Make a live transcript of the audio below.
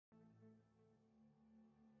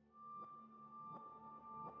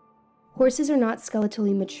Horses are not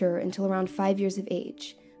skeletally mature until around 5 years of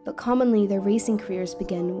age, but commonly their racing careers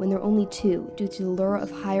begin when they're only 2 due to the lure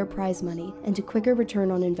of higher prize money and a quicker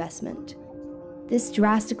return on investment. This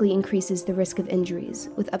drastically increases the risk of injuries,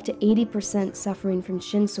 with up to 80% suffering from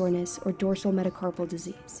shin soreness or dorsal metacarpal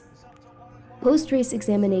disease. Post-race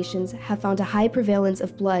examinations have found a high prevalence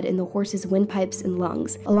of blood in the horse's windpipes and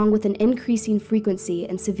lungs, along with an increasing frequency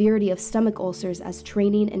and severity of stomach ulcers as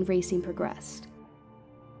training and racing progressed.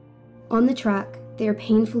 On the track, they are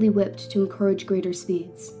painfully whipped to encourage greater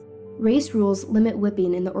speeds. Race rules limit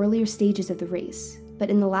whipping in the earlier stages of the race, but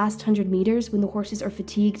in the last 100 meters, when the horses are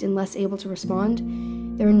fatigued and less able to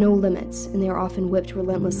respond, there are no limits, and they are often whipped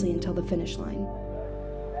relentlessly until the finish line.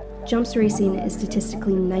 Jumps racing is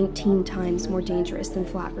statistically 19 times more dangerous than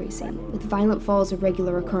flat racing, with violent falls a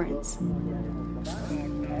regular occurrence.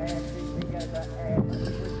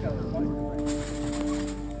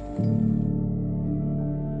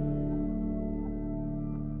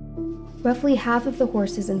 Roughly half of the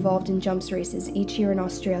horses involved in jumps races each year in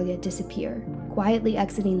Australia disappear, quietly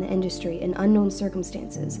exiting the industry in unknown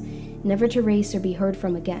circumstances, never to race or be heard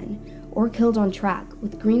from again, or killed on track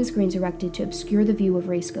with green screens erected to obscure the view of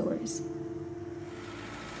racegoers.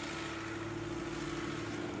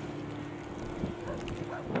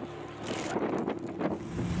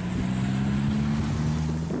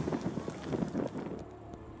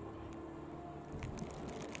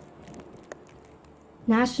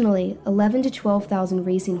 Nationally, 11,000 to 12,000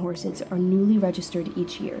 racing horses are newly registered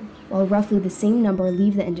each year, while roughly the same number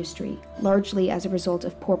leave the industry, largely as a result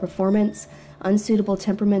of poor performance, unsuitable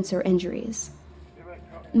temperaments, or injuries.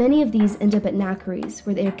 Many of these end up at knackeries,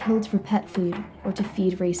 where they are killed for pet food or to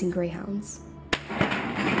feed racing greyhounds.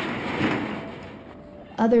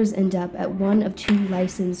 Others end up at one of 2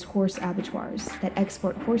 licensed horse abattoirs that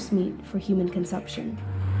export horse meat for human consumption.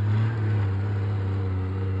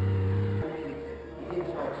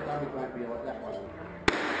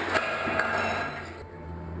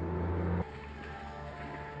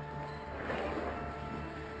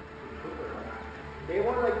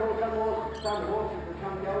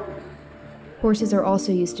 Horses are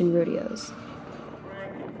also used in rodeos.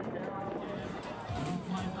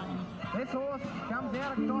 This horse comes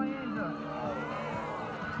out of Cayenne.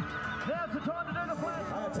 Now's the time to do the flag.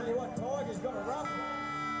 I'll tell you what, Tiger's got a run.